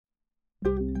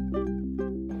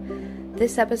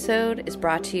This episode is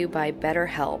brought to you by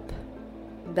BetterHelp.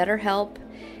 BetterHelp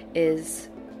is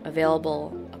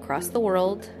available across the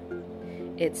world.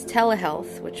 It's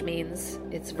telehealth, which means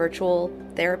it's virtual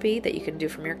therapy that you can do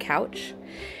from your couch.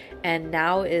 And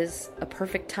now is a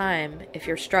perfect time if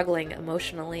you're struggling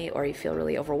emotionally or you feel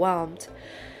really overwhelmed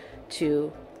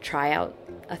to try out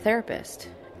a therapist.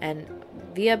 And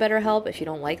via BetterHelp, if you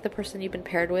don't like the person you've been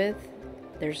paired with,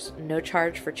 there's no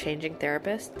charge for changing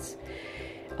therapists.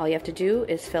 All you have to do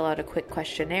is fill out a quick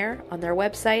questionnaire on their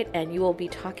website and you will be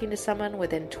talking to someone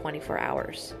within 24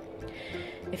 hours.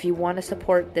 If you want to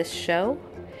support this show,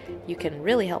 you can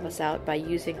really help us out by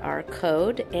using our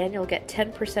code and you'll get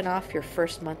 10% off your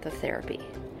first month of therapy.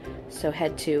 So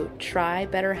head to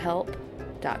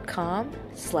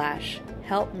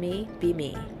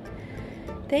trybetterhelp.com/helpmebeme.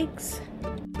 Thanks.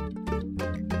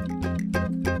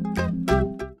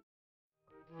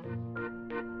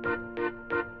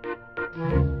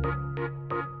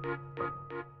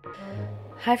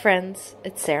 Hi friends,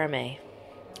 it's Sarah May,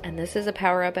 and this is a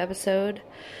Power Up episode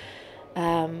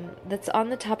that's on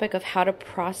the topic of how to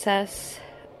process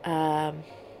and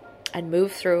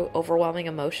move through overwhelming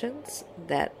emotions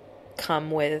that come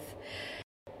with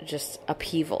just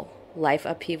upheaval, life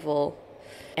upheaval,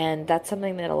 and that's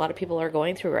something that a lot of people are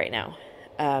going through right now.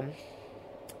 And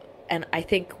I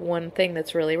think one thing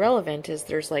that's really relevant is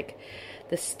there's like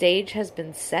the stage has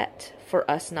been set for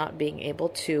us not being able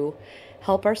to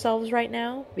help ourselves right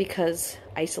now because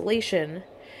isolation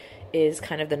is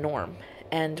kind of the norm.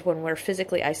 And when we're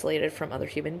physically isolated from other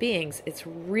human beings, it's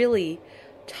really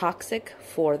toxic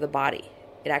for the body.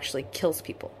 It actually kills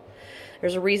people.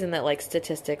 There's a reason that like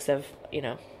statistics of,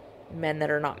 men that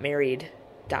are not married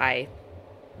die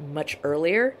much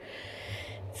earlier.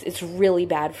 It's really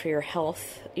bad for your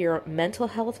health, your mental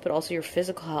health, but also your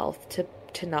physical health to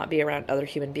not be around other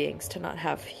human beings, to not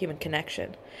have human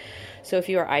connection. So if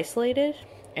you are isolated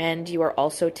and you are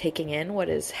also taking in what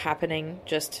is happening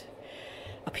just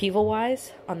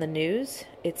upheaval-wise on the news,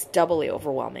 it's doubly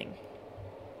overwhelming.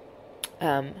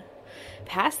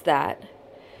 Past that,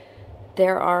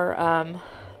 there are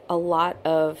a lot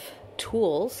of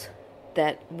tools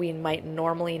that we might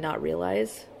normally not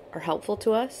realize are helpful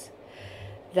to us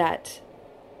that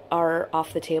are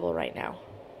off the table right now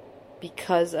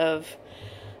because of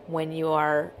when you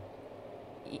are,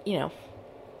 you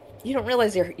don't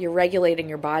realize you're regulating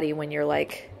your body when you're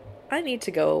like, I need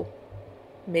to go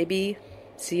maybe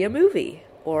see a movie,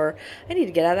 or I need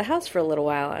to get out of the house for a little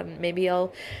while, and maybe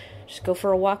I'll just go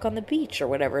for a walk on the beach or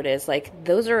whatever it is. Like,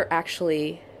 those are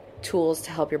actually tools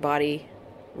to help your body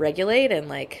regulate and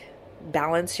like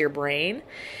balance your brain.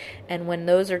 And when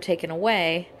those are taken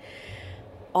away,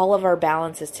 all of our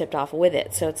balance is tipped off with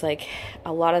it. So it's like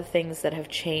a lot of things that have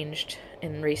changed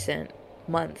in recent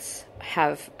months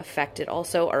have affected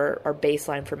also our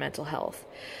baseline for mental health.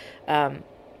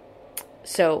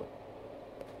 So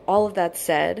all of that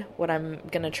said, what I'm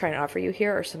going to try and offer you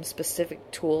here are some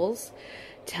specific tools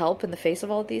to help in the face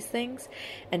of all of these things.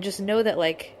 And just know that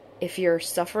like, if you're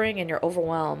suffering and you're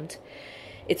overwhelmed,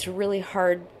 it's really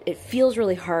hard. It feels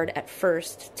really hard at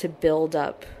first to build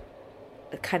up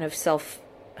a kind of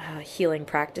self-healing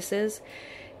practices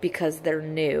because they're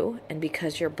new and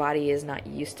because your body is not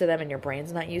used to them and your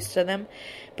brain's not used to them.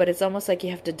 But it's almost like you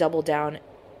have to double down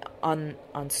on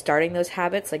starting those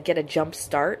habits, like get a jump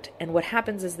start. And what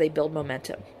happens is they build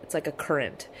momentum. It's like a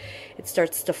current. It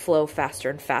starts to flow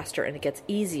faster and faster and it gets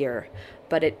easier,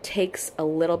 but it takes a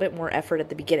little bit more effort at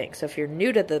the beginning. So if you're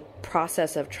new to the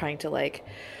process of trying to like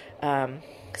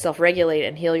self-regulate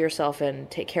and heal yourself and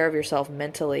take care of yourself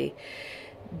mentally,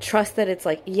 trust that it's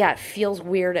like, yeah, it feels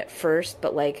weird at first,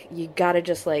 but like you gotta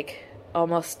just like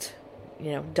almost,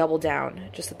 double down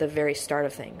just at the very start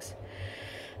of things.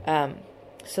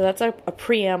 So that's a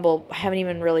preamble. I haven't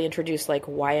even really introduced like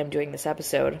why I'm doing this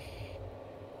episode.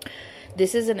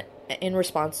 This is in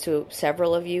response to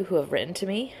several of you who have written to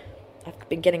me. I've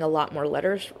been getting a lot more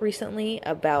letters recently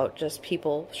about just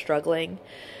people struggling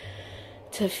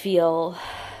to feel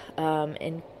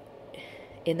in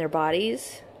their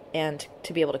bodies and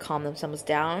to be able to calm themselves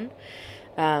down.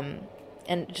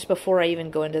 And just before I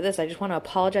even go into this, I just want to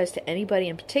apologize to anybody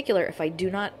in particular if I do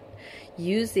not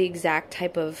use the exact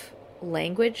type of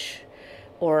language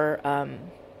or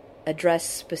address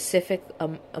specific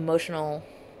emotional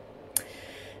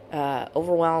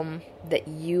overwhelm that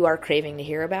you are craving to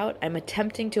hear about. I'm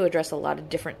attempting to address a lot of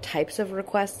different types of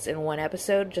requests in one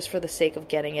episode just for the sake of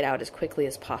getting it out as quickly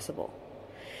as possible.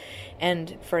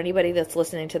 And for anybody that's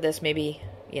listening to this maybe,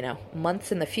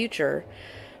 months in the future,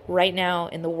 right now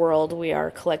in the world we are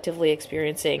collectively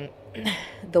experiencing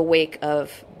the wake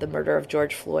of the murder of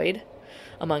George Floyd,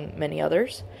 among many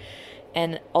others.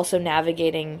 and also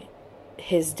navigating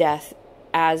his death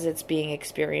as it's being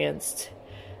experienced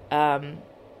in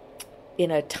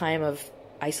a time of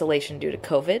isolation due to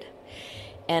COVID,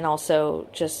 and also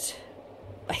just,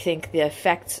 I think,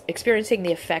 experiencing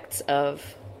the effects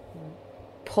of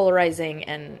polarizing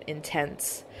and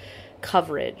intense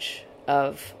coverage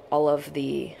of all of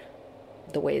the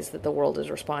ways that the world is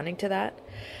responding to that.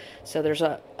 So there's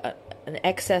an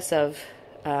excess of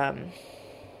a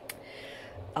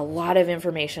lot of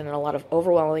information and a lot of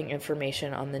overwhelming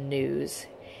information on the news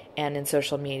and in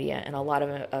social media, and a lot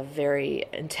of very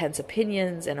intense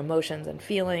opinions and emotions and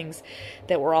feelings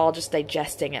that we're all just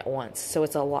digesting at once. So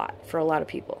it's a lot for a lot of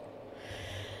people.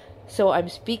 So I'm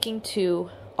speaking to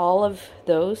all of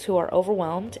those who are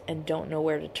overwhelmed and don't know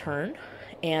where to turn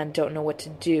and don't know what to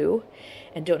do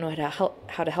and don't know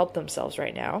how to help themselves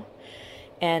right now.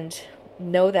 And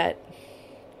know that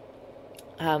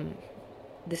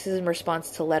this is in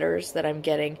response to letters that I'm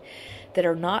getting that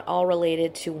are not all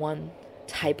related to one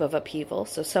type of upheaval.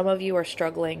 So some of you are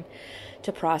struggling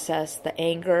to process the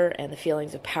anger and the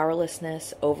feelings of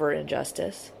powerlessness over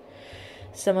injustice.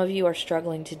 Some of you are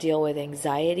struggling to deal with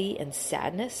anxiety and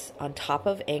sadness on top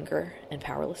of anger and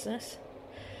powerlessness.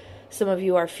 Some of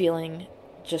you are feeling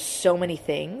just so many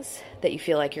things that you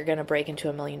feel like you're going to break into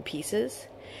a million pieces,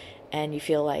 and you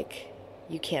feel like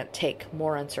you can't take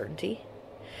more uncertainty.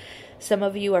 Some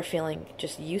of you are feeling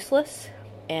just useless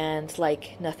and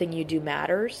like nothing you do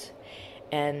matters,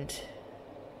 and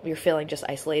you're feeling just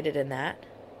isolated in that.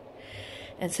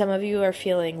 And some of you are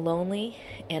feeling lonely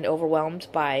and overwhelmed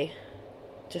by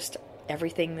just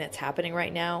everything that's happening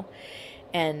right now,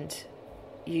 and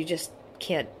you just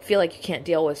feel like you can't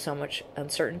deal with so much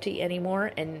uncertainty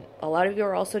anymore. And a lot of you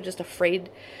are also just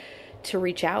afraid to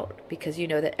reach out because you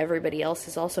know that everybody else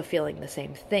is also feeling the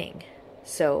same thing.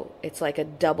 So it's like a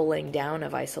doubling down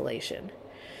of isolation.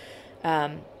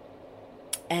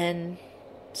 And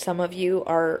some of you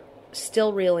are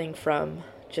still reeling from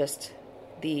just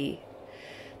the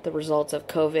results of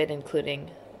COVID,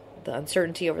 including the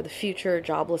uncertainty over the future,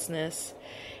 joblessness,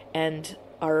 and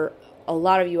a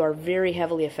lot of you are very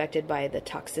heavily affected by the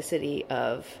toxicity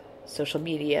of social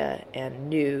media and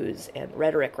news and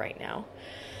rhetoric right now.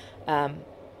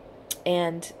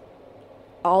 And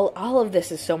all of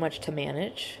this is so much to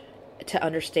manage, to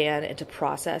understand, and to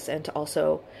process, and to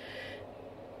also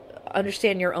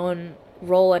understand your own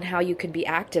role and how you can be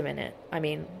active in it. I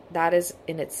mean, that is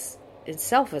in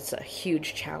itself, it's a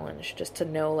huge challenge, just to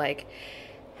know, like,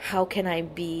 how can I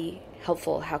be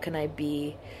helpful? How can I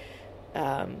be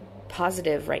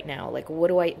positive right now? Like, what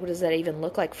does that even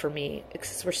look like for me?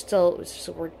 Because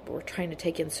we're trying to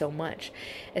take in so much,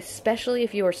 especially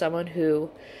if you are someone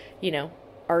who,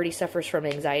 already suffers from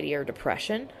anxiety or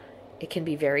depression. It can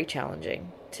be very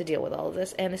challenging to deal with all of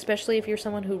this, and especially if you're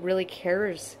someone who really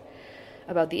cares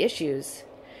about the issues,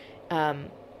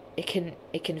 it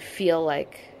can feel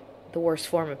like the worst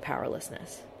form of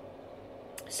powerlessness.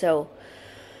 So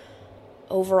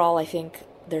overall, I think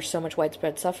there's so much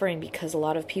widespread suffering because a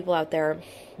lot of people out there,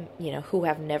 who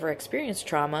have never experienced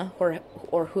trauma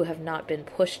or who have not been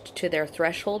pushed to their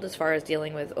threshold as far as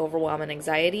dealing with overwhelm and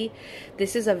anxiety,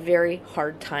 this is a very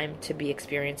hard time to be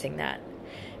experiencing that.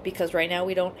 Because right now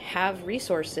we don't have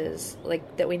resources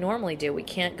like that we normally do. We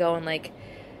can't go and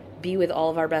be with all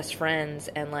of our best friends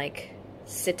and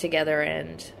sit together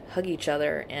and hug each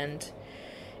other, and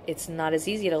it's not as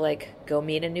easy to go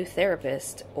meet a new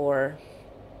therapist. Or,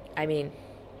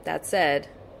 that said,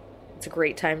 it's a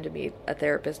great time to meet a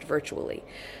therapist virtually,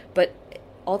 but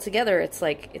altogether it's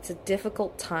a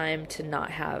difficult time to not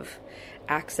have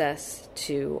access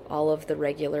to all of the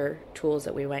regular tools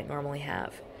that we might normally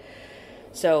have.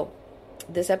 So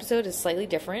this episode is slightly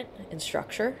different in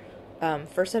structure.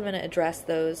 First, I'm going to address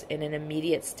those in an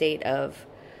immediate state of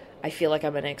I feel like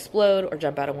I'm going to explode or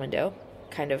jump out a window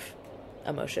kind of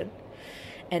emotion.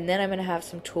 And then I'm going to have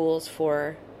some tools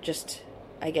for just,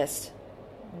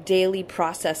 daily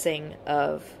processing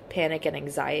of panic and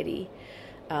anxiety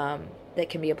that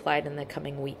can be applied in the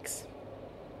coming weeks.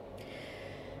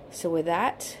 So with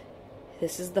that,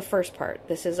 this is the first part.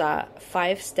 This is a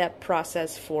 5-step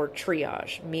process for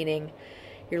triage, meaning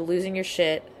you're losing your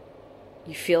shit.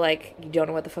 You feel like you don't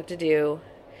know what the fuck to do.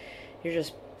 You're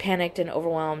just panicked and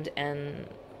overwhelmed and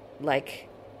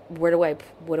what do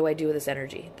I do with this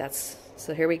energy?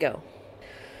 So here we go.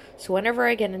 So whenever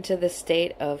I get into this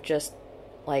state of just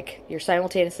you're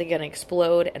simultaneously going to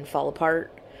explode and fall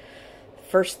apart,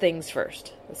 first things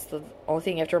first. That's the only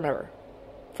thing you have to remember.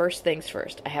 First things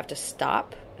first. I have to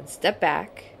stop and step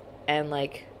back and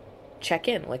check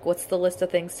in. What's the list of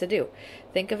things to do?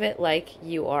 Think of it like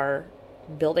you are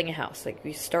building a house.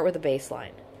 You start with a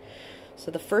baseline. So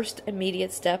the first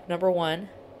immediate step, number one,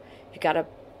 you got to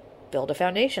build a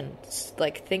foundation.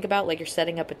 Like, think about like you're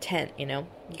setting up a tent, you know?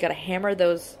 You got to hammer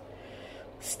those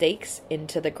stakes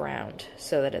into the ground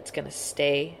so that it's going to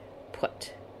stay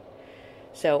put.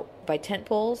 So by tent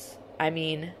poles, I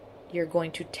mean you're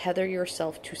going to tether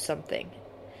yourself to something.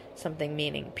 Something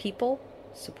meaning people,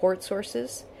 support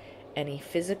sources, any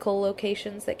physical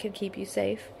locations that can keep you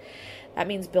safe. That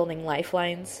means building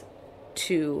lifelines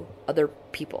to other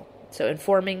people. So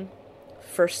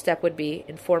first step would be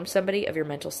inform somebody of your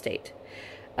mental state.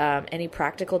 Any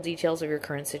practical details of your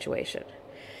current situation.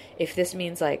 If this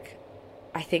means like,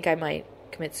 I think I might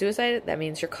commit suicide, that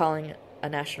means you're calling a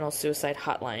national suicide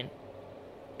hotline.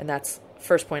 And that's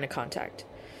first point of contact.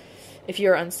 If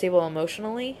you're unstable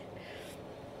emotionally,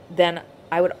 then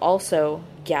I would also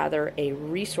gather a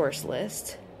resource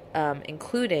list,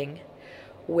 including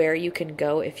where you can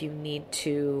go if you need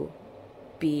to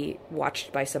be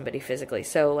watched by somebody physically.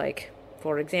 So like,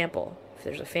 for example, if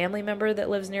there's a family member that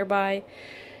lives nearby,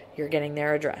 you're getting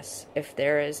their address. If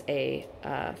there is a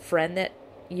friend that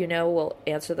you know will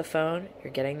answer the phone,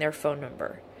 you're getting their phone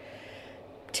number.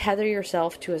 Tether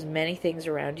yourself to as many things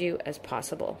around you as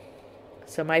possible.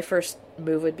 So my first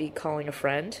move would be calling a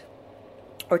friend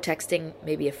or texting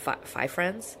maybe five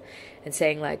friends and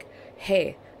saying like,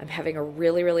 hey, I'm having a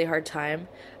really, really hard time.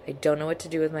 I don't know what to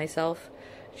do with myself.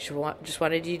 Just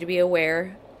wanted you to be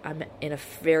aware I'm in a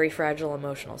very fragile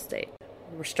emotional state.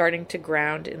 We're starting to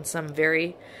ground in some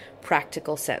very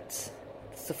practical sense.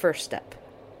 It's the first step.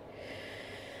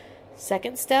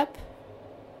 Second step,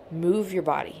 move your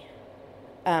body.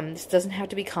 This doesn't have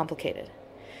to be complicated.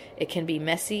 It can be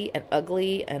messy and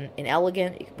ugly and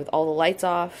inelegant with all the lights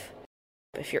off.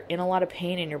 If you're in a lot of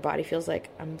pain and your body feels like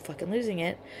I'm fucking losing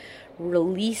it,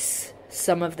 release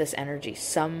some of this energy,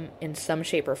 in some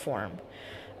shape or form.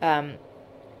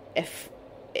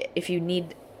 If you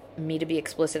need me to be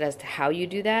explicit as to how you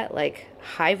do that, like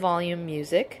high volume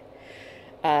music,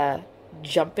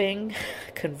 jumping,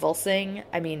 convulsing,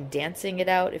 dancing it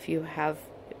out if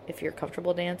you're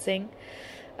comfortable dancing.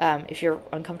 If you're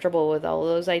uncomfortable with all of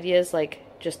those ideas, like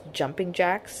just jumping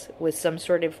jacks with some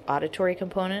sort of auditory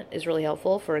component is really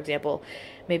helpful. For example,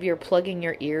 maybe you're plugging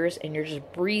your ears and you're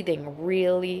just breathing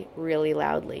really, really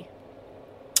loudly.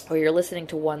 Or you're listening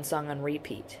to one song on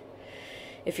repeat.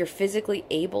 If you're physically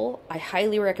able, I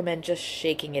highly recommend just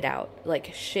shaking it out.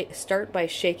 Like start by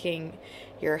shaking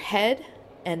your head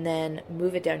and then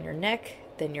move it down your neck,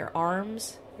 then your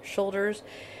arms, your shoulders,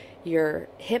 your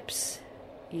hips,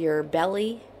 your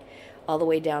belly, all the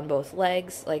way down both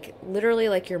legs. Like literally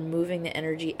like you're moving the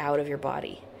energy out of your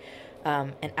body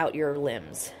and out your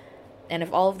limbs. And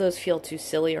if all of those feel too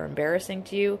silly or embarrassing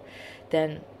to you,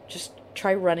 then just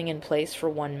try running in place for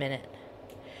 1 minute.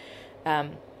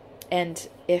 And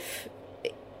if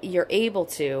you're able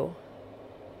to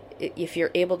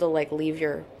like leave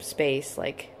your space,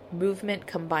 like movement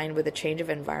combined with a change of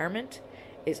environment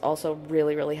is also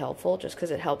really, really helpful, just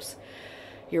because it helps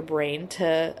your brain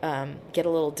to get a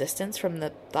little distance from the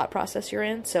thought process you're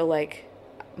in. So like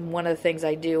one of the things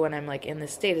I do when I'm like in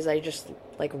this state is I just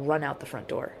like run out the front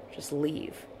door, just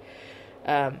leave.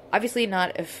 Obviously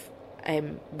not if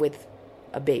I'm with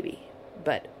a baby,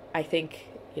 but I think,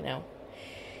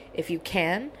 if you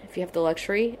have the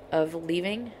luxury of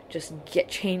leaving, just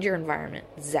change your environment,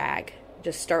 zag,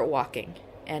 just start walking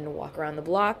and walk around the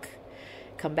block,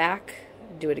 come back,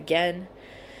 do it again.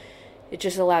 It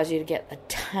just allows you to get a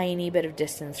tiny bit of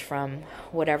distance from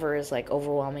whatever is like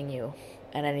overwhelming you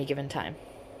at any given time.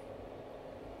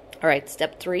 All right,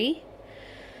 step 3,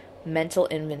 mental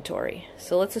inventory.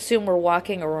 So let's assume we're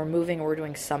walking or we're moving or we're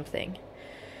doing something.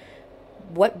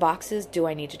 What boxes do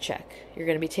I need to check? You're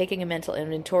going to be taking a mental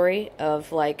inventory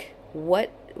of like,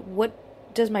 what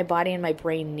does my body and my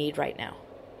brain need right now?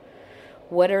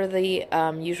 What are the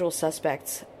usual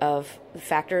suspects of the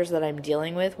factors that I'm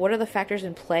dealing with? What are the factors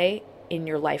in play in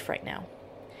your life right now?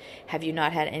 Have you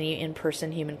not had any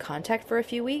in-person human contact for a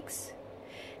few weeks?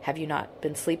 Have you not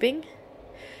been sleeping?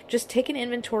 Just take an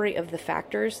inventory of the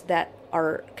factors that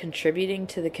are contributing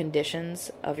to the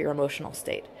conditions of your emotional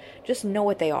state. Just know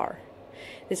what they are.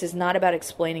 This is not about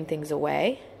explaining things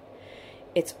away.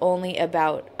 It's only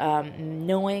about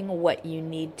knowing what you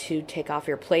need to take off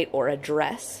your plate or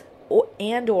address,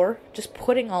 or just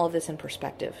putting all of this in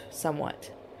perspective somewhat.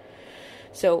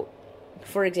 So,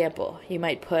 for example, you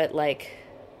might put like,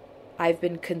 I've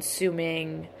been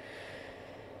consuming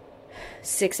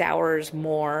 6 hours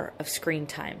more of screen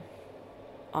time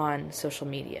on social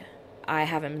media. I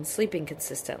haven't been sleeping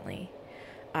consistently.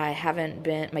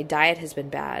 My diet has been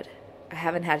bad. I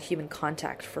haven't had human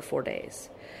contact for 4 days.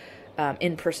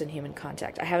 In-person human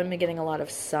contact. I haven't been getting a lot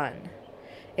of sun.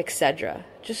 etc.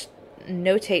 Just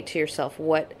notate to yourself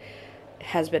what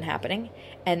has been happening.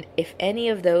 And if any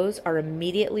of those are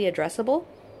immediately addressable,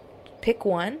 pick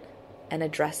one and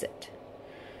address it.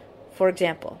 For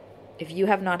example, if you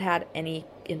have not had any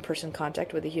in-person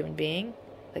contact with a human being,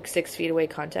 like 6 feet away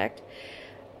contact,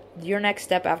 your next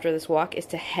step after this walk is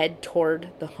to head toward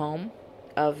the home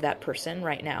of that person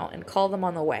right now and call them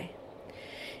on the way.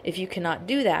 If you cannot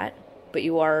do that, but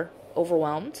you are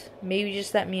overwhelmed, maybe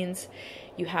just that means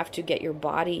you have to get your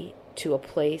body to a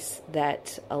place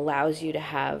that allows you to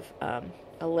have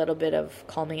a little bit of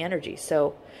calming energy.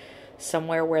 So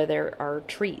somewhere where there are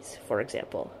trees, for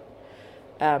example.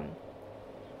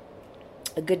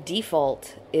 A good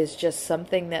default is just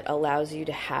something that allows you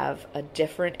to have a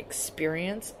different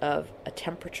experience of a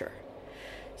temperature.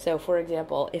 So, for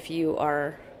example, if you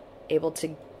are able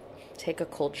to take a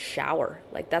cold shower,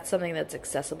 like that's something that's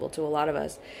accessible to a lot of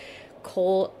us.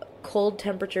 Cold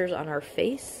temperatures on our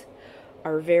face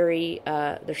are very,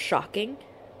 they're shocking,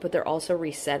 but they're also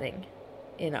resetting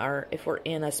if we're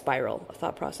in a spiral, a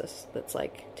thought process that's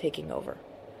like taking over.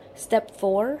 Step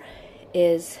 4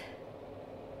 is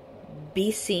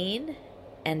be seen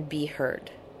and be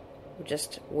heard,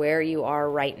 just where you are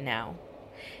right now.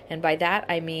 And by that,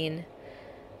 I mean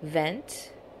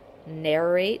vent,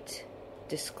 narrate,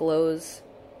 disclose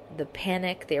the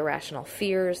panic, the irrational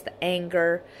fears, the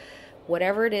anger,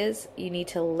 whatever it is, you need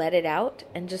to let it out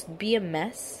and just be a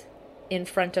mess in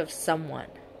front of someone.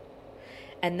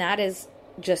 And that is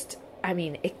just,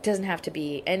 it doesn't have to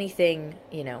be anything,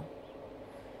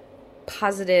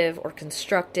 positive or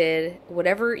constructed,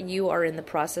 whatever you are in the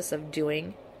process of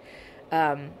doing.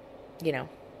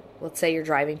 Let's say you're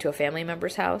driving to a family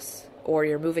member's house, or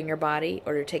you're moving your body,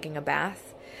 or you're taking a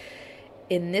bath.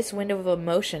 In this window of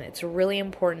emotion, it's really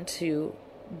important to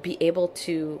be able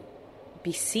to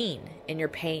be seen in your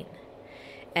pain.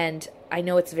 And I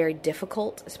know it's very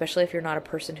difficult, especially if you're not a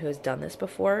person who has done this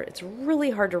before. It's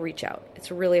really hard to reach out.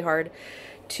 It's really hard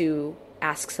to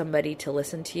ask somebody to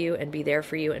listen to you and be there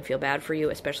for you and feel bad for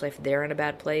you, especially if they're in a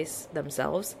bad place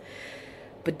themselves.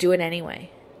 But do it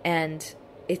anyway. And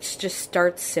it just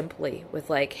starts simply with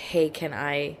like, hey, can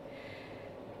I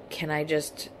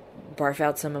just barf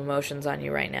out some emotions on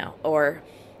you right now? Or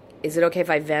is it okay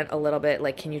if I vent a little bit?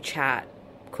 Like, can you chat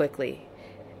quickly?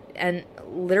 And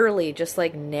literally just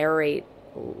like narrate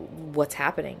what's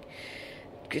happening.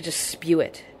 Just spew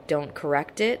it. Don't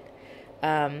correct it.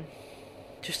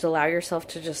 Just allow yourself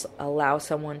to just allow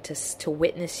someone to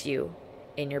witness you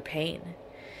in your pain.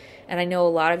 And I know a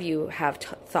lot of you have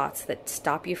thoughts that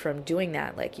stop you from doing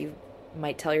that. Like you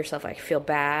might tell yourself, I feel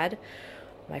bad.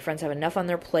 My friends have enough on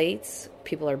their plates.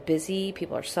 People are busy.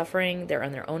 People are suffering. They're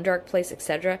in their own dark place,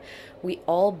 etc. We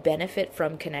all benefit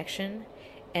from connection.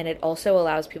 And it also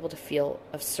allows people to feel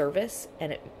of service.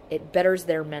 And it betters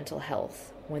their mental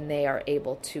health when they are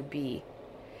able to be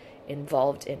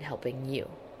involved in helping you.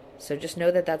 So just know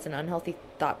that that's an unhealthy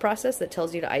thought process that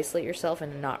tells you to isolate yourself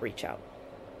and not reach out.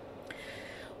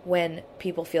 When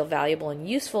people feel valuable and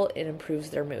useful, it improves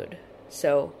their mood.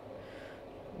 So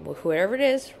whoever it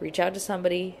is, reach out to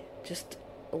somebody, just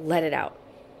let it out.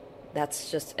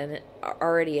 That's just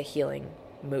already a healing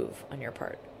move on your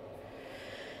part.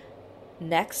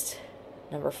 Next,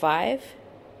 number 5,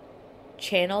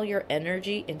 channel your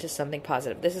energy into something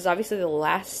positive. This is obviously the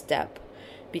last step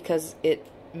because it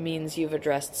means you've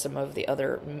addressed some of the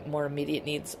other more immediate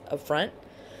needs up front.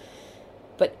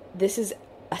 But this is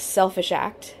a selfish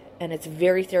act, and it's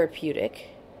very therapeutic,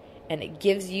 and it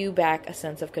gives you back a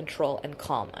sense of control and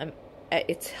calm.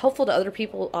 It's helpful to other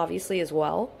people, obviously, as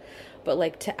well, but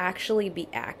like to actually be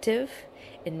active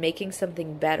in making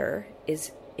something better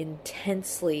is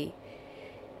intensely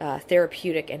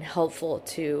therapeutic and helpful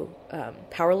to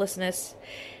powerlessness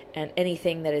and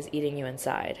anything that is eating you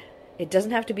inside. It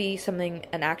doesn't have to be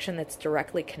an action that's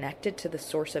directly connected to the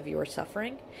source of your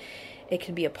suffering. It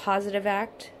can be a positive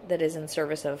act that is in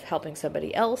service of helping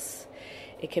somebody else.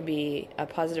 It can be a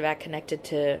positive act connected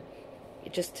to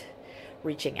just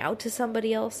reaching out to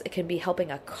somebody else. It can be helping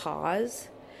a cause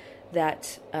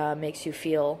that makes you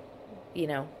feel,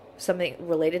 something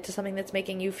related to something that's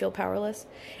making you feel powerless.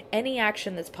 Any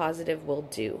action that's positive will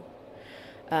do.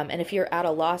 And if you're at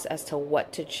a loss as to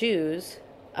what to choose,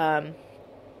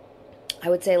 I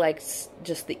would say like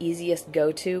just the easiest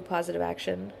go-to positive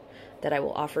action that I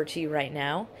will offer to you right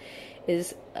now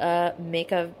is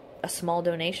make a small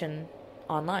donation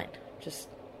online. Just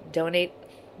donate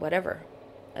whatever,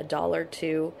 $1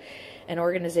 to an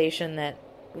organization that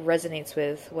resonates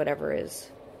with whatever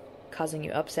is causing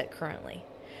you upset currently.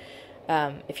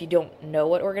 If you don't know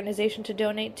what organization to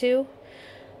donate to,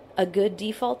 a good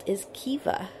default is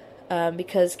Kiva.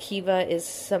 because Kiva is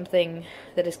something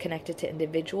that is connected to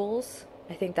individuals.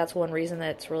 I think that's one reason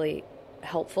that it's really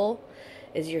helpful,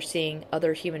 is you're seeing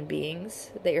other human beings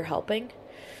that you're helping,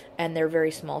 and they're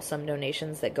very small sum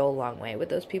donations that go a long way with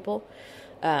those people.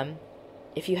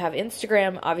 If you have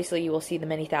Instagram, obviously you will see the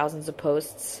many thousands of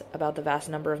posts about the vast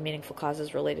number of meaningful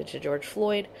causes related to George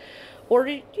Floyd, or,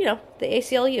 the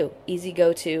ACLU, easy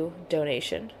go-to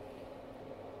donation.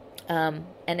 And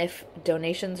if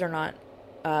donations are not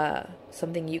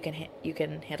something you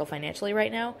can handle financially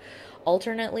right now,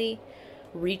 alternately,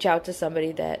 reach out to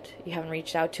somebody that you haven't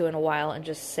reached out to in a while and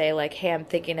just say, like, hey, I'm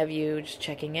thinking of you, just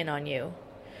checking in on you.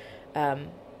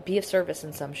 Be of service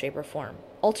in some shape or form.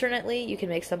 Alternately, you can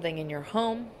make something in your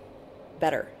home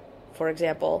better. For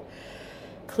example,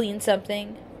 clean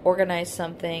something, organize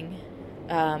something,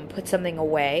 put something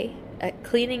away.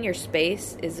 Cleaning your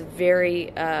space is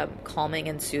very calming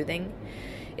and soothing.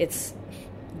 It's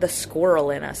the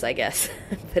squirrel in us, I guess,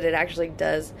 but it actually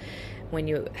does. When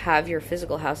you have your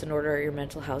physical house in order, your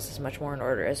mental house is much more in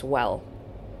order as well.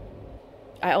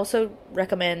 I also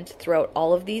recommend throughout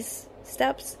all of these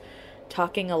steps,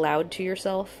 talking aloud to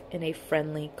yourself in a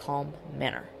friendly, calm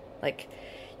manner. Like,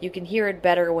 you can hear it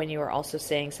better when you are also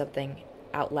saying something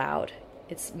out loud.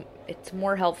 It's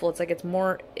more helpful.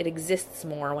 It exists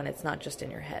more when it's not just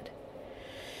in your head.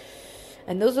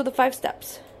 And those are the 5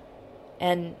 steps.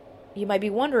 And you might be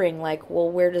wondering, like,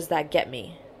 well, where does that get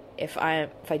me? If I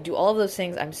do all of those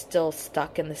things, I'm still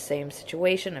stuck in the same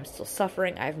situation. I'm still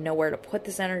suffering. I have nowhere to put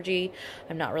this energy.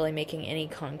 I'm not really making any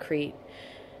concrete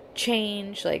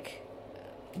change. Like,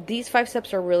 these 5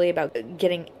 steps are really about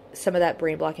getting some of that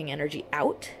brain blocking energy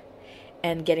out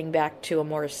and getting back to a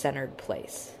more centered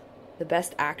place. The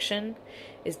best action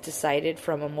is decided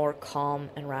from a more calm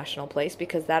and rational place,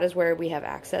 because that is where we have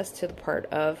access to the part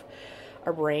of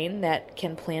our brain that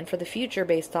can plan for the future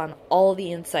based on all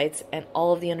the insights and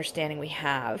all of the understanding we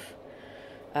have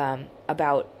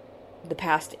about the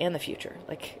past and the future.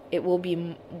 Like, it will be,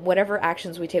 whatever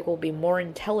actions we take will be more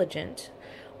intelligent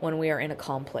when we are in a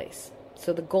calm place.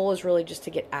 So the goal is really just to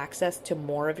get access to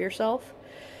more of yourself.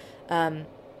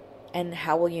 And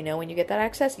how will you know when you get that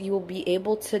access? You will be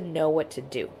able to know what to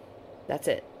do. That's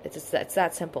it. It's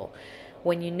that simple.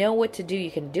 When you know what to do,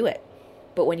 you can do it.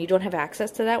 But when you don't have access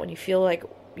to that, when you feel like,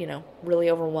 really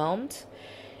overwhelmed,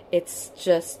 it's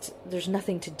just, there's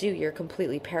nothing to do. You're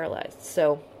completely paralyzed.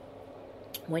 So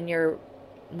when you're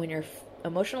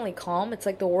emotionally calm, it's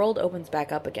like the world opens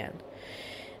back up again.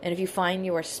 And if you find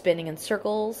you are spinning in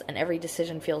circles and every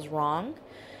decision feels wrong,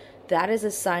 that is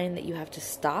a sign that you have to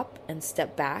stop and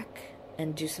step back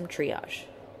and do some triage.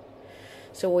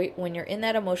 So when you're in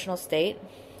that emotional state,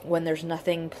 when there's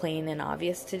nothing plain and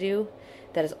obvious to do,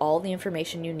 that is all the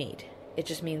information you need. It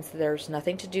just means there's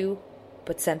nothing to do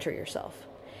but center yourself.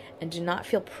 And do not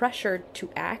feel pressured to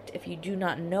act if you do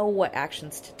not know what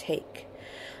actions to take.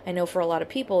 I know for a lot of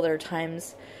people, there are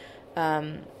times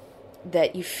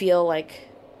that you feel like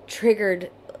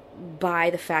triggered by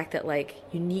the fact that, like,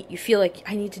 you feel like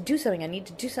I need to do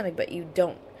something, but you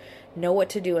don't know what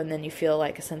to do, and then you feel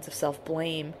like a sense of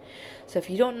self-blame. So if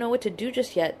you don't know what to do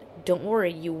just yet, don't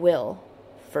worry, you will.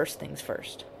 First things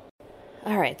first.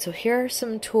 Alright, so here are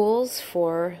some tools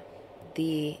for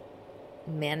the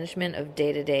management of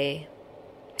day-to-day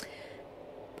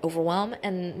overwhelm,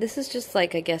 and this is just,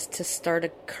 like, I guess, to start a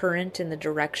current in the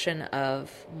direction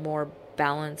of more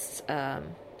balanced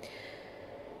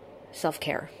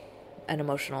self-care and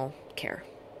emotional care.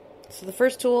 So the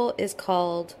first tool is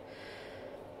called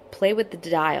play with the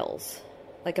dials.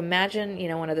 Like, imagine,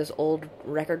 one of those old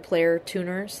record player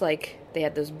tuners, like they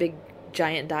had those big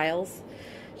giant dials.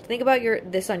 Think about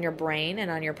this on your brain and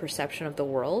on your perception of the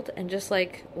world, and just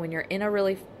like when you're in a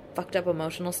really fucked up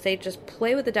emotional state, just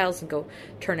play with the dials and go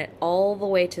turn it all the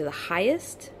way to the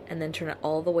highest and then turn it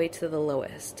all the way to the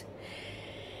lowest.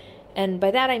 And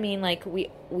by that I mean, like, we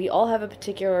all have a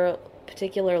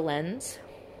particular lens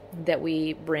that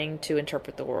we bring to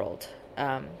interpret the world.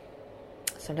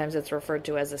 Sometimes it's referred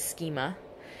to as a schema,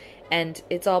 and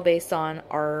it's all based on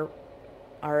our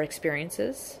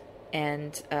experiences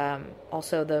and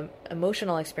also the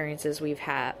emotional experiences we've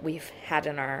had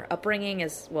in our upbringing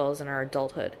as well as in our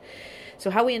adulthood. So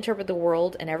how we interpret the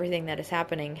world and everything that is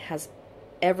happening has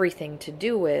everything to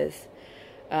do with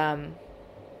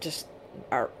just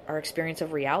our experience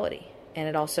of reality, and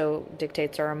it also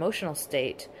dictates our emotional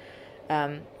state.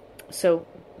 So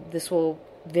this will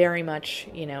very much,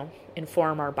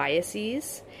 inform our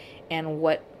biases and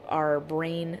what our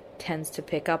brain tends to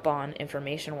pick up on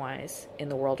information-wise in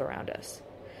the world around us.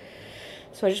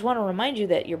 So I just want to remind you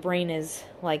that your brain is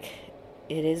it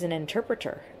is an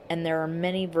interpreter, and there are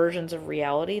many versions of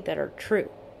reality that are true.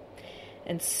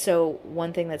 And so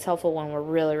one thing that's helpful when we're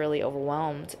really, really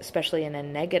overwhelmed, especially in a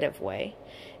negative way,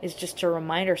 is just to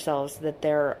remind ourselves that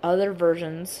there are other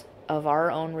versions of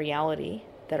our own reality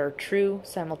that are true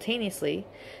simultaneously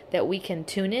that we can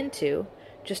tune into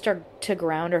just to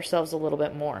ground ourselves a little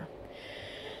bit more.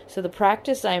 So the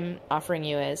practice I'm offering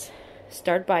you is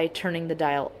start by turning the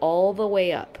dial all the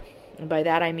way up. And by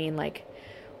that I mean, like,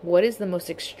 what is the most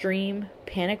extreme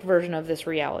panic version of this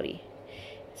reality?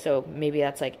 So maybe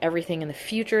that's like everything in the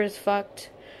future is fucked,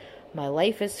 my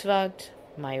life is fucked,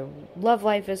 my love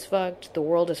life is fucked, the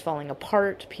world is falling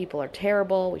apart, people are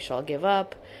terrible, we should all give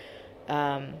up,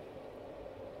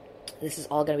 this is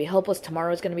all going to be hopeless,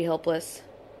 tomorrow is going to be hopeless.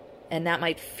 And that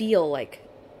might feel like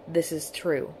this is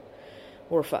true.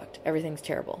 We're fucked. Everything's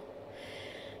terrible.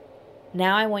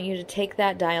 Now I want you to take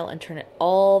that dial and turn it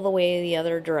all the way the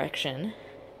other direction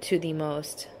to the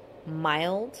most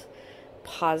mild,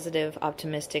 positive,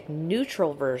 optimistic,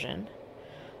 neutral version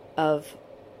of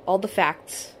all the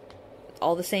facts,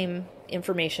 all the same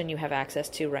information you have access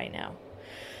to right now.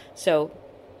 So,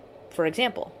 for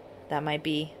example, that might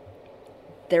be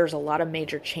there's a lot of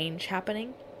major change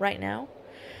happening right now.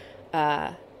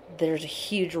 There's a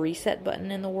huge reset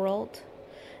button in the world.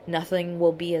 Nothing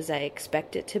will be as I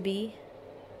expect it to be.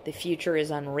 The future is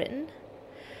unwritten.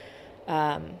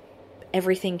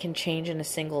 Everything can change in a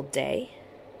single day.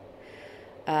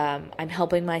 I'm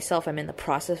helping myself. I'm in the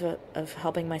process of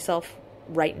helping myself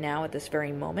right now at this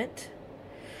very moment.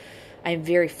 I'm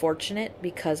very fortunate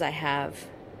because I have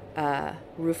a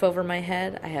roof over my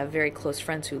head. I have very close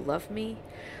friends who love me.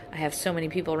 I have so many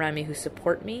people around me who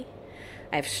support me.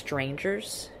 I have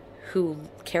strangers who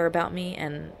care about me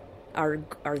and are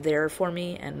there for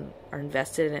me and are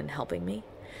invested in helping me,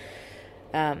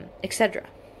 etc.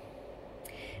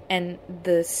 And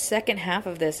the second half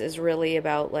of this is really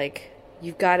about, like,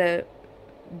 you've got to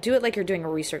do it like you're doing a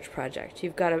research project.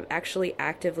 You've got to actually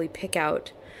actively pick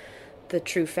out the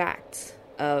true facts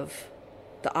of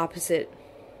the opposite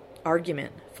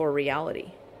argument for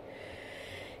reality.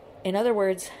 In other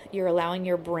words, you're allowing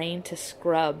your brain to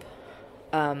scrub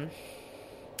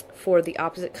for the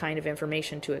opposite kind of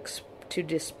information to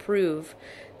disprove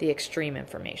the extreme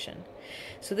information.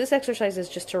 So this exercise is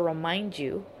just to remind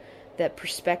you that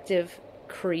perspective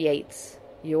creates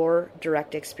your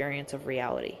direct experience of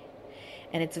reality.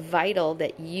 And it's vital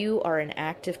that you are an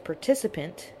active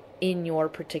participant in your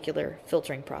particular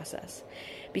filtering process,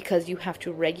 because you have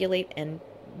to regulate and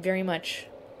very much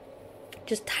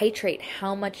just titrate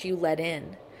how much you let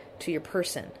in to your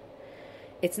person.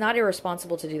 It's not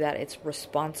irresponsible to do that. It's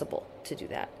responsible to do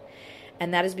that.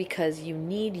 And that is because you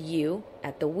need you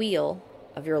at the wheel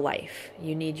of your life.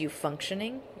 You need you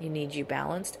functioning. You need you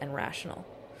balanced and rational.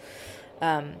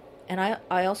 And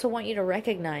I also want you to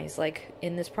recognize, like,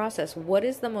 in this process, what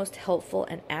is the most helpful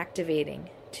and activating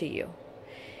to you?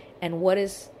 And what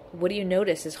do you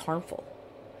notice is harmful?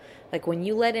 Like, when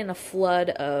you let in a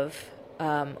flood of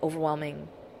overwhelming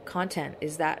content,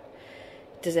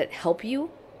 does it help you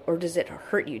or does it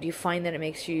hurt you? Do you find that it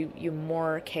makes you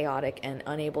more chaotic and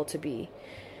unable to be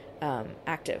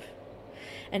active?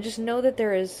 And just know that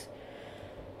there is,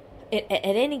 at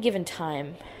any given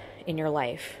time in your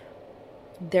life,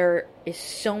 there is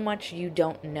so much you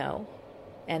don't know,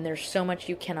 and there's so much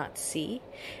you cannot see,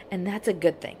 and that's a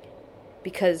good thing,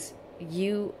 because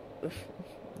you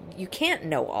can't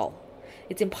know all.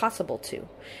 It's impossible to.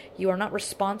 You are not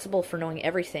responsible for knowing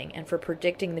everything and for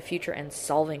predicting the future and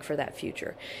solving for that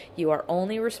future. You are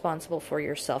only responsible for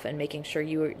yourself and making sure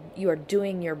you are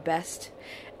doing your best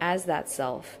as that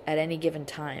self at any given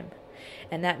time.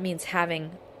 And that means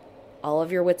having all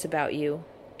of your wits about you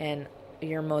and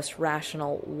your most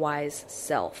rational, wise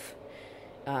self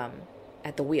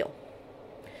at the wheel.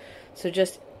 So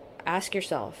just ask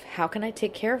yourself, how can I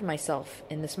take care of myself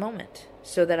in this moment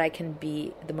so that I can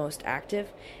be the most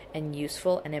active and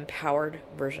useful and empowered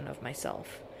version of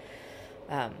myself?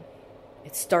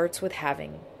 It starts with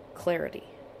having clarity.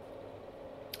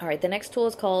 All right, the next tool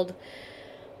is called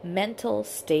mental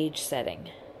stage setting.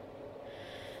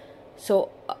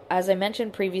 So, as I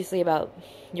mentioned previously about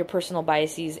your personal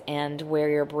biases and where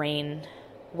your brain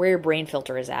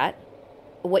filter is at,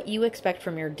 what you expect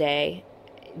from your day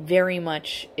very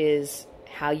much is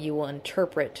how you will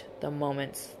interpret the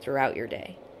moments throughout your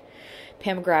day.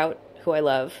 Pam Grout, who I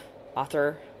love,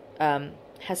 author,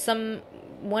 has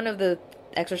one of the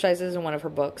exercises in one of her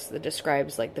books that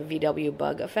describes, like, the VW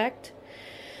bug effect.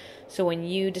 So when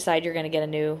you decide you're going to get a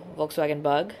new Volkswagen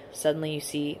Bug, suddenly you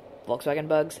see Volkswagen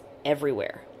Bugs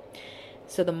everywhere.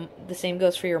 So the same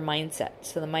goes for your mindset.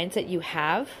 So the mindset you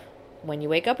have when you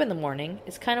wake up in the morning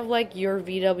is kind of like your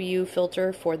VW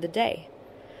filter for the day.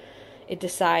 It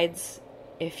decides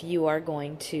if you are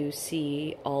going to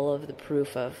see all of the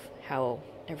proof of how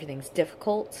everything's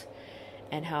difficult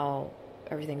and how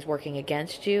everything's working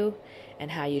against you and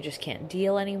how you just can't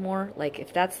deal anymore, like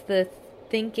if that's the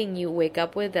thinking you wake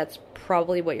up with, that's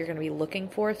probably what you're going to be looking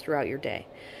for throughout your day.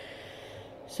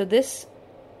 So this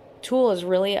tool is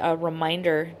really a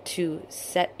reminder to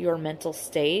set your mental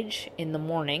stage in the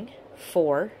morning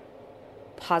for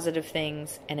positive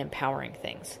things and empowering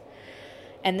things.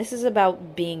 And this is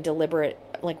about being deliberate,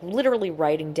 like literally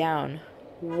writing down,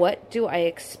 what do I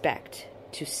expect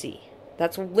to see?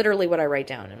 That's literally what I write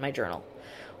down in my journal.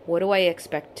 What do I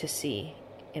expect to see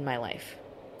in my life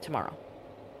tomorrow?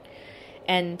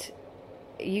 And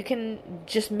you can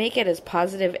just make it as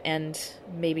positive and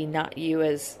maybe not you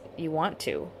as you want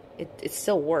to. It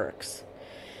still works.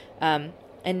 And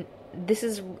you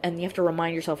have to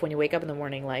remind yourself when you wake up in the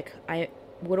morning, like,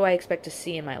 what do I expect to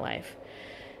see in my life?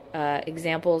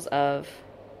 Examples of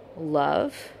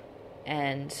love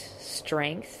and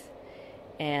strength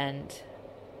and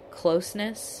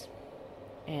closeness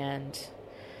and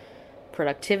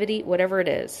productivity, whatever it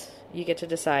is, you get to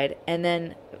decide. And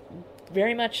then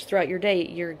very much throughout your day,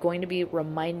 you're going to be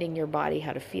reminding your body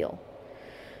how to feel.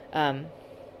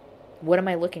 What am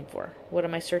I looking for? What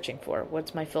am I searching for?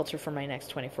 What's my filter for my next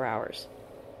 24 hours?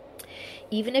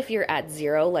 Even if you're at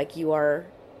zero, like you are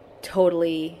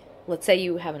totally, let's say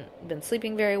you haven't been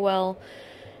sleeping very well,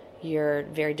 you're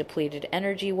very depleted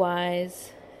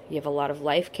energy-wise, you have a lot of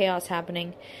life chaos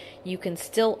happening, you can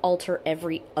still alter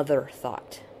every other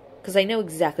thought. Because I know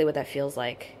exactly what that feels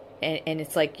like. And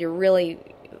it's like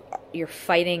you're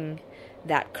fighting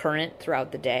that current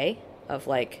throughout the day of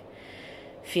like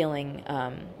feeling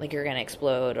like you're going to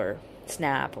explode or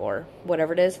snap or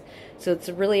whatever it is. So it's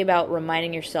really about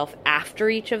reminding yourself after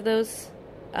each of those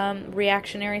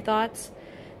reactionary thoughts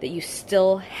that you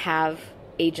still have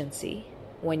agency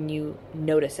when you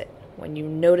notice it. When you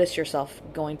notice yourself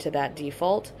going to that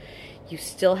default, you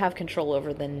still have control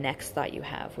over the next thought you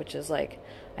have, which is like,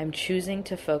 I'm choosing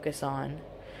to focus on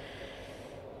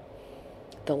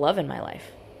the love in my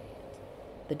life,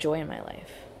 the joy in my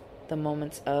life, the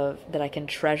moments that I can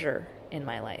treasure in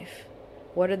my life.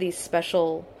 What are these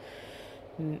special,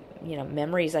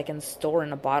 memories I can store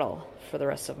in a bottle for the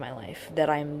rest of my life that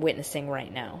I'm witnessing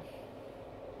right now?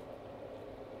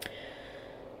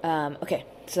 Okay,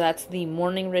 so that's the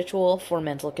morning ritual for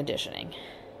mental conditioning.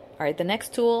 All right, the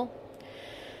next tool,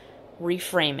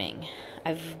 reframing.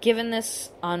 I've given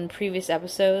this on previous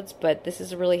episodes, but this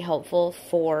is really helpful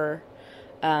for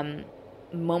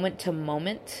moment to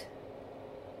moment,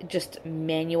 just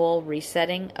manual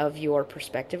resetting of your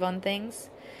perspective on things.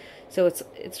 So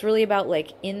it's really about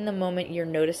like in the moment you're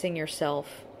noticing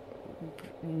yourself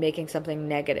making something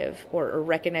negative or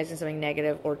recognizing something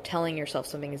negative or telling yourself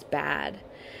something is bad,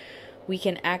 we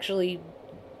can actually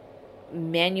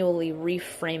manually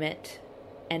reframe it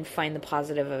and find the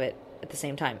positive of it at the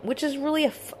same time, which is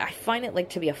really I find it like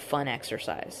to be a fun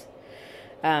exercise.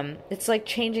 It's like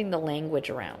changing the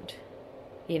language around,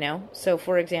 So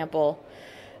for example,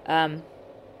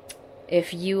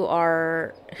 if you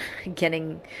are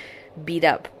getting beat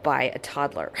up by a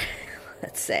toddler,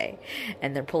 let's say,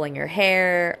 and they're pulling your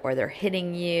hair or they're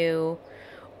hitting you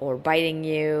or biting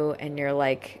you, and you're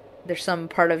like, there's some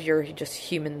part of your just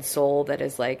human soul that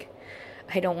is like,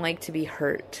 I don't like to be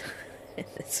hurt in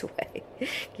this way.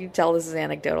 You can tell this is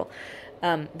anecdotal.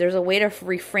 There's a way to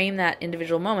reframe that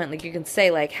individual moment. Like you can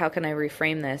say like, how can I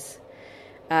reframe this?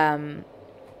 And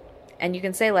you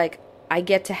can say like, I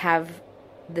get to have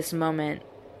this moment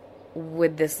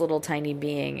with this little tiny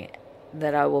being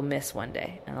that I will miss one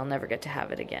day and I'll never get to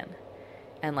have it again.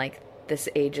 And like, this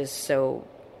age is so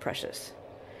precious.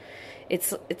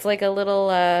 It's like a little,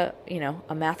 a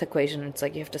math equation. It's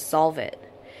like you have to solve it,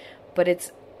 but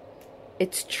it's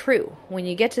true. When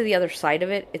you get to the other side of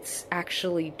it, it's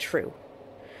actually true.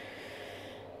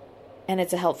 And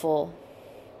it's a helpful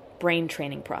brain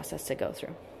training process to go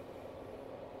through.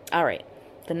 All right.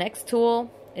 The next tool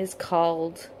is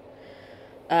called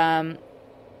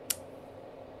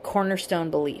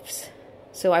Cornerstone Beliefs.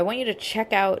 So I want you to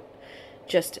check out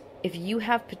just if you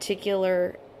have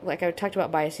particular, like I talked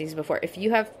about biases before, if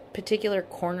you have particular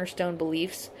cornerstone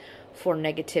beliefs for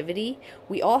negativity,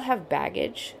 we all have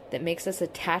baggage that makes us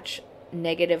attach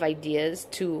negative ideas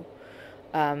to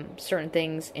certain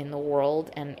things in the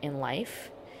world and in life.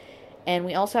 And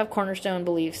we also have cornerstone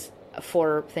beliefs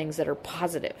for things that are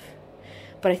positive.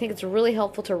 But I think it's really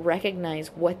helpful to recognize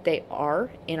what they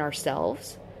are in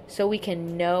ourselves so we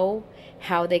can know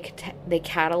how they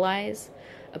catalyze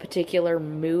a particular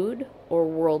mood or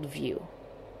worldview.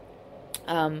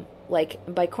 Like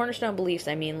by cornerstone beliefs,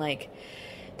 I mean like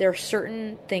there are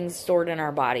certain things stored in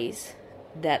our bodies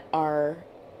that are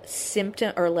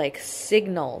symptom or like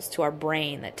signals to our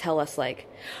brain that tell us like,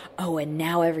 oh, and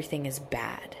now everything is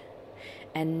bad.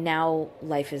 And now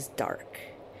life is dark.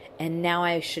 And now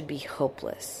I should be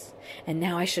hopeless. And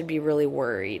now I should be really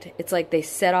worried. It's like they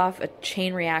set off a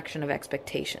chain reaction of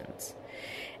expectations.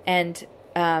 And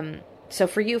so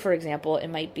for you, for example, it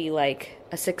might be like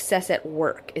a success at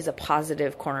work is a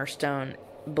positive cornerstone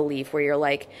belief where you're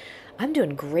like, I'm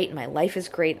doing great. My life is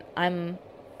great. I'm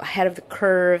ahead of the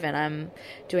curve and I'm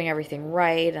doing everything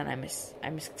right. And I'm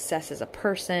a success as a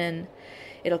person.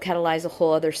 It'll catalyze a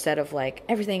whole other set of like,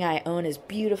 everything I own is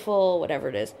beautiful, whatever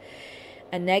it is.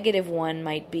 A negative one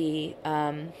might be,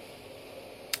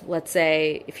 let's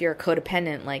say if you're a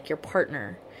codependent, like your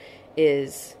partner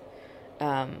is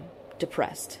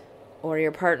depressed or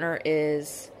your partner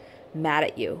is mad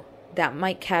at you. That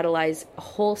might catalyze a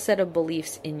whole set of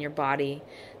beliefs in your body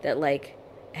that like,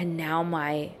 and now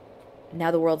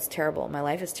the world's terrible. My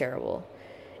life is terrible.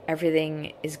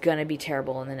 Everything is going to be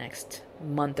terrible in the next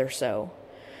month or so.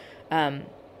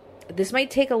 This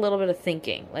might take a little bit of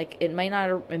thinking. Like, it might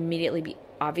not immediately be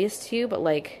obvious to you, but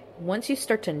like, once you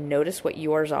start to notice what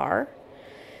yours are,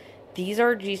 these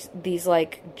are just these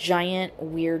like giant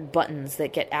weird buttons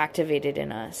that get activated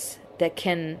in us that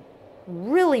can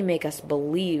really make us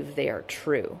believe they are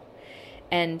true.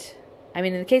 And I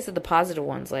mean, in the case of the positive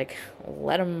ones, like,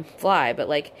 let them fly. But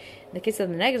like, in the case of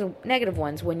the negative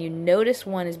ones, when you notice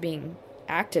one is being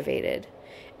activated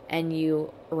and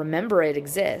you remember it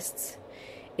exists,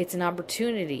 it's an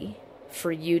opportunity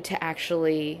for you to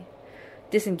actually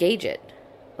disengage it.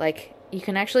 Like, you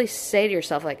can actually say to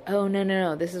yourself, like, oh,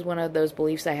 no, this is one of those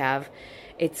beliefs I have.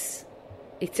 It's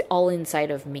all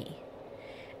inside of me.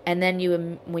 And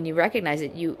then when you recognize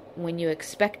it, when you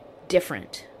expect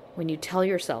different, when you tell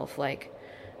yourself, like,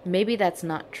 maybe that's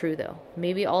not true, though.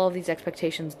 Maybe all of these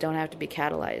expectations don't have to be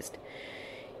catalyzed.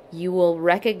 You will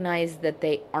recognize that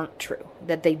they aren't true,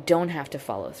 that they don't have to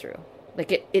follow through.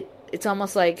 Like, it's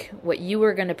almost like what you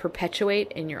were going to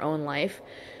perpetuate in your own life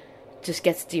just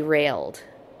gets derailed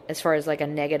as far as like a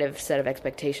negative set of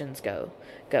expectations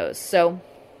goes. So,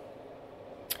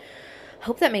 I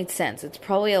hope that made sense. It's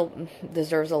probably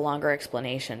deserves a longer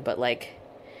explanation, but like,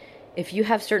 if you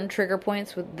have certain trigger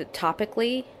points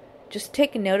topically, just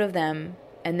take note of them,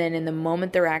 and then in the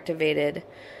moment they're activated,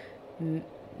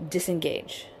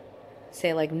 disengage.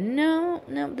 Say like, no,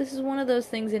 this is one of those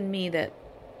things in me that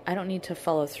I don't need to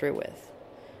follow through with.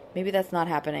 Maybe that's not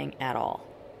happening at all.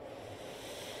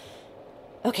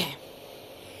 Okay.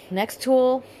 Next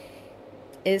tool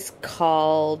is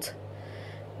called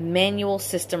manual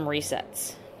system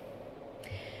resets.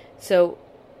 So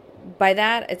by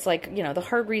that, it's like, the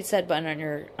hard reset button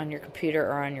on your computer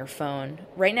or on your phone.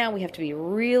 Right now, we have to be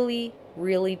really,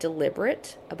 really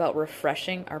deliberate about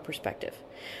refreshing our perspective.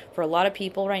 For a lot of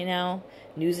people right now,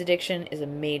 news addiction is a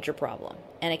major problem,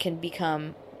 and it can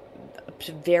become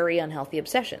a very unhealthy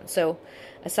obsession. So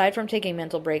aside from taking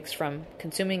mental breaks from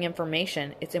consuming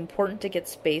information, it's important to get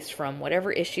space from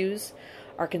whatever issues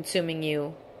are consuming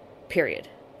you, period.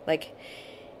 Like,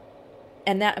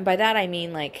 and by that I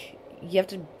mean, like, you have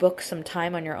to book some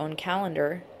time on your own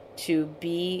calendar to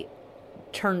be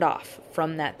turned off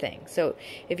from that thing. So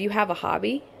if you have a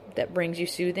hobby that brings you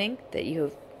soothing that you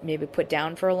have maybe put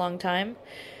down for a long time,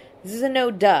 this is a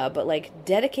no-duh, but like,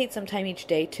 dedicate some time each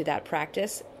day to that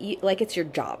practice like it's your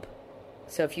job.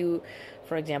 So if you,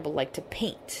 for example, like to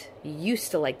paint, you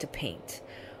used to like to paint,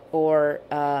 or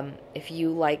if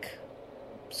you like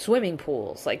swimming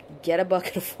pools, like, get a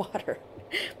bucket of water,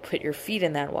 put your feet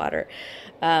in that water.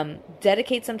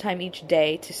 Dedicate some time each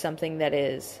day to something that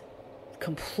is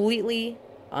completely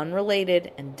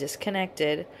unrelated and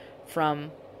disconnected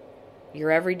from your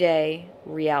everyday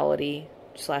reality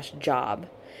 / job.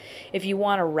 If you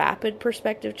want a rapid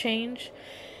perspective change,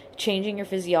 changing your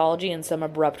physiology in some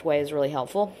abrupt way is really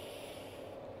helpful.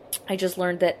 I just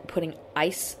learned that putting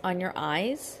ice on your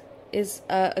eyes is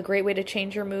a great way to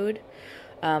change your mood.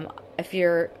 If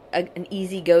you're an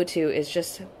easy go-to is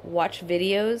just watch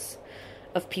videos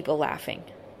of people laughing.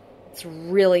 It's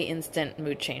really instant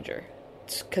mood changer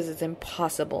because it's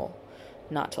impossible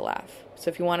not to laugh. So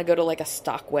if you want to go to like a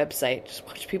stock website, just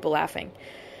watch people laughing.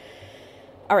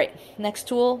 All right, next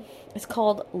tool is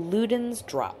called Luden's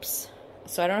Drops.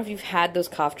 So I don't know if you've had those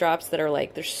cough drops that are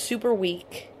like, they're super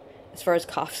weak as far as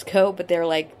coughs go, but they're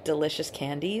like delicious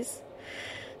candies.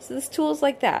 So this tool is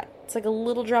like that. It's like a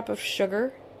little drop of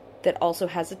sugar that also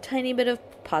has a tiny bit of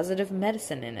positive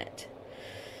medicine in it.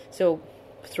 So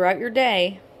throughout your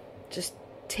day, just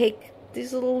take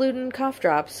these little Luden cough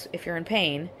drops if you're in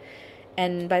pain.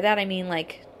 And by that I mean,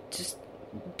 like, just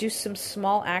do some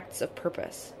small acts of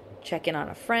purpose. Check in on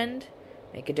a friend,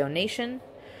 make a donation,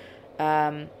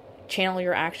 channel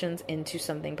your actions into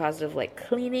something positive like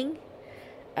cleaning,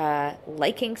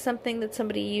 liking something that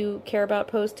somebody you care about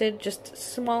posted. Just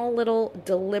small little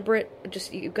deliberate,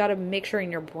 you've got to make sure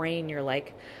in your brain you're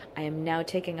like, I am now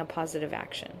taking a positive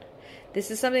action. This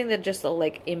is something that just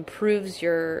like improves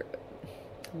your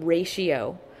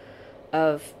ratio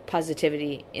of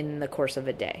positivity in the course of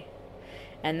a day.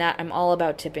 And that I'm all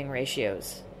about tipping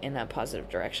ratios in a positive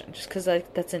direction, just because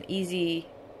that's an easy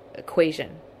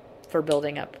equation for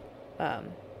building up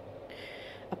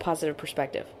a positive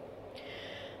perspective.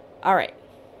 All right.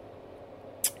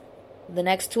 The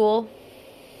next tool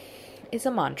is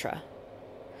a mantra.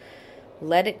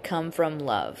 Let it come from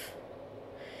love.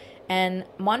 And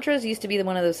mantras used to be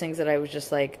one of those things that I was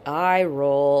just like, eye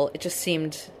roll. It just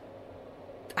seemed,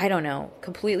 I don't know,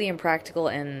 completely impractical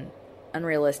and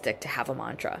unrealistic to have a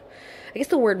mantra. I guess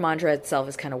the word mantra itself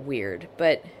is kind of weird,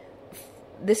 but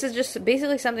this is just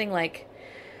basically something like,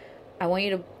 I want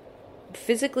you to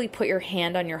physically put your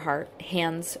hand on your heart,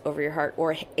 hands over your heart,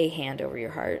 or a hand over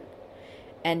your heart,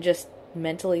 and just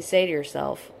mentally say to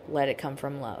yourself, let it come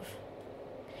from love.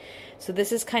 So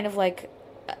this is kind of like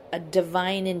a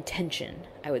divine intention,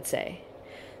 I would say,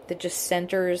 that just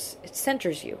centers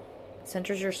you,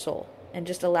 centers your soul, and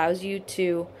just allows you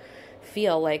to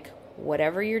feel like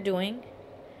whatever you're doing,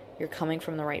 you're coming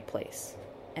from the right place.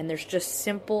 And there's just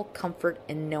simple comfort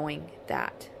in knowing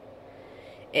that.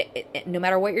 No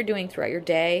matter what you're doing throughout your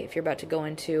day, if you're about to go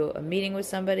into a meeting with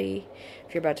somebody,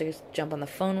 if you're about to jump on the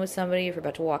phone with somebody, if you're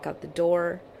about to walk out the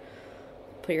door,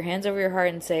 put your hands over your heart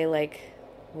and say, like,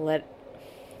 let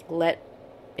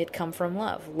it come from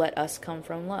love. Let us come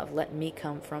from love. Let me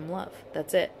come from love.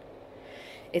 That's it.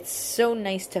 It's so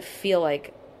nice to feel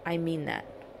like I mean that.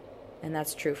 And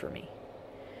that's true for me.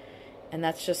 And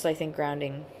that's just, I think,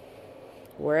 grounding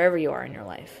wherever you are in your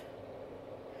life.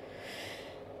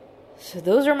 So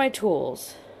those are my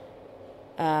tools.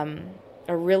 I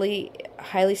really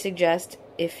highly suggest,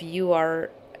 if you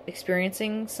are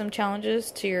experiencing some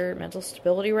challenges to your mental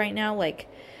stability right now, like,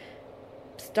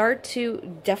 start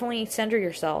to definitely center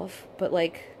yourself, but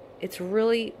like, it's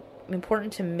really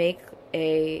important to make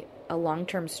a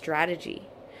long-term strategy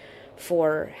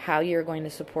for how you're going to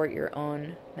support your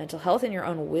own mental health and your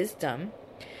own wisdom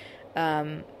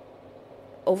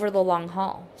over the long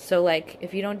haul. So like,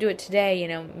 if you don't do it today,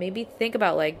 maybe think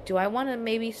about like, do I want to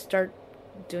maybe start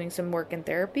doing some work in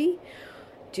therapy?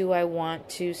 Do I want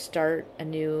to start a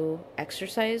new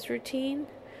exercise routine?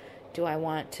 Do I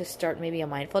want to start maybe a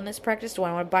mindfulness practice? Do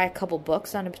I want to buy a couple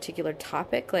books on a particular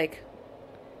topic? Like,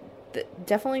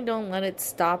 definitely don't let it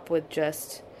stop with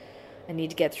just, I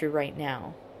need to get through right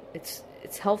now. It's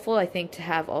helpful, I think, to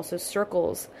have also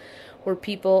circles where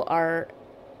people are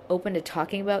open to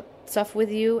talking about stuff with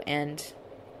you and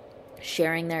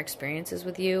sharing their experiences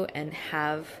with you, and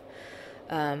have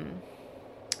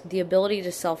the ability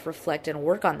to self-reflect and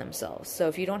work on themselves. So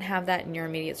if you don't have that in your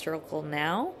immediate circle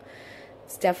now,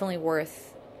 it's definitely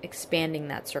worth expanding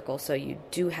that circle so you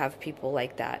do have people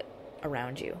like that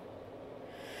around you.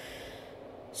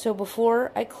 So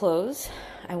before I close,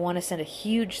 I want to send a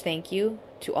huge thank you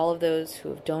to all of those who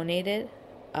have donated.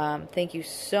 Thank you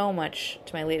so much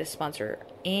to my latest sponsor,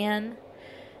 Anne.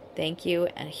 Thank you.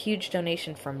 And a huge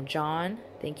donation from John.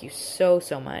 Thank you so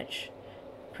much.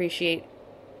 Appreciate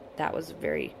that. Was a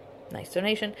very nice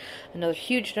donation. Another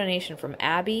huge donation from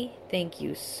Abby. Thank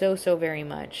you so very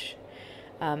much.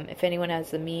 If anyone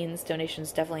has the means,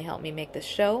 donations definitely help me make this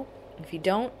show. If you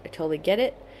don't, I totally get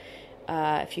it.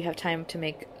 If you have time to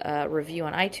make a review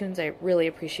on iTunes, I really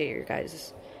appreciate your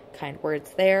guys' kind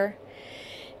words there.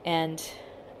 And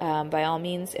by all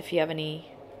means, if you have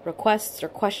any requests or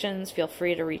questions, feel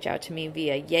free to reach out to me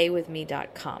via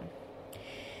yaywithme.com.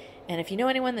 And if you know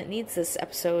anyone that needs this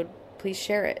episode, please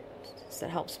share it. So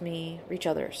that helps me reach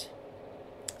others.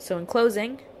 So in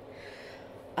closing,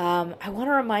 I want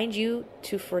to remind you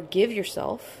to forgive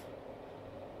yourself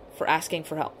for asking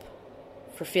for help,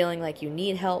 for feeling like you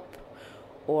need help,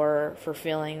 or for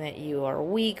feeling that you are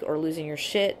weak or losing your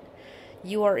shit.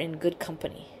 You are in good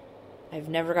company. I've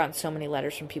never gotten so many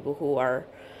letters from people who are,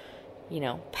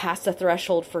 past the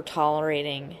threshold for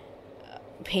tolerating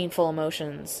painful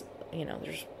emotions.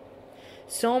 There's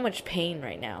so much pain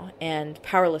right now, and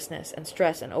powerlessness and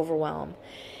stress and overwhelm.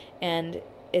 And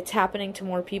it's happening to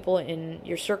more people in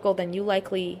your circle than you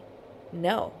likely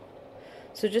know.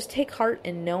 So just take heart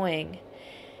in knowing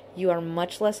you are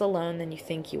much less alone than you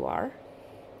think you are.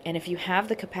 And if you have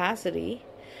the capacity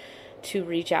to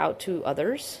reach out to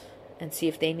others and see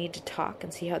if they need to talk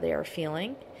and see how they are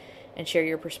feeling and share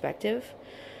your perspective,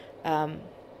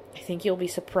 I think you'll be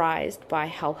surprised by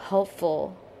how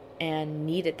helpful and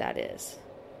needed that is.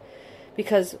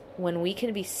 Because when we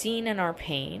can be seen in our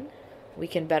pain, we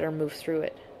can better move through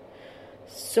it.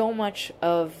 So much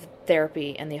of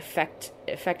therapy and the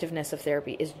effectiveness of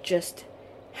therapy is just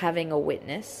having a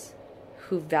witness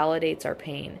who validates our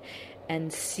pain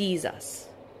and sees us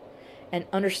and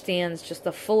understands just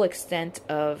the full extent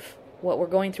of what we're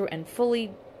going through and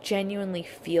fully, genuinely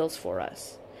feels for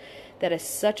us. That is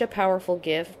such a powerful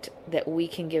gift that we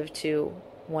can give to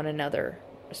one another,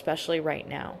 especially right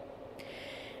now.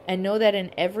 And know that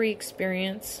in every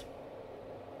experience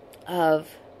of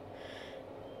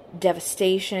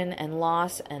devastation and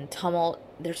loss and tumult,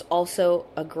 there's also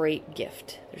a great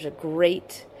gift. There's a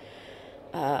great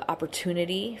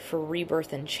opportunity for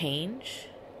rebirth and change.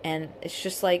 And it's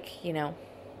just like,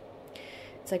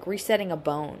 it's like resetting a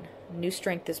bone. New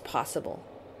strength is possible.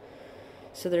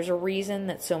 So there's a reason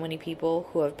that so many people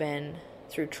who have been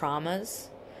through traumas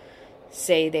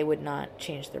say they would not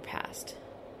change their past.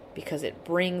 Because it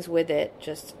brings with it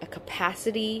just a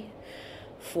capacity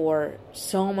for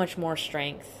so much more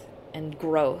strength and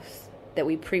growth that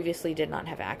we previously did not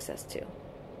have access to.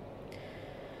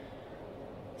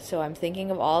 So I'm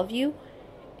thinking of all of you,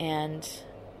 and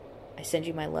I send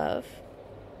you my love.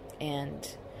 And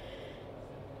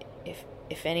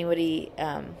if anybody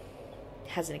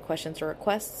has any questions or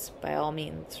requests, by all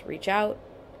means reach out.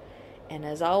 And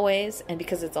as always, and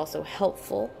because it's also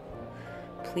helpful,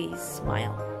 please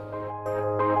smile.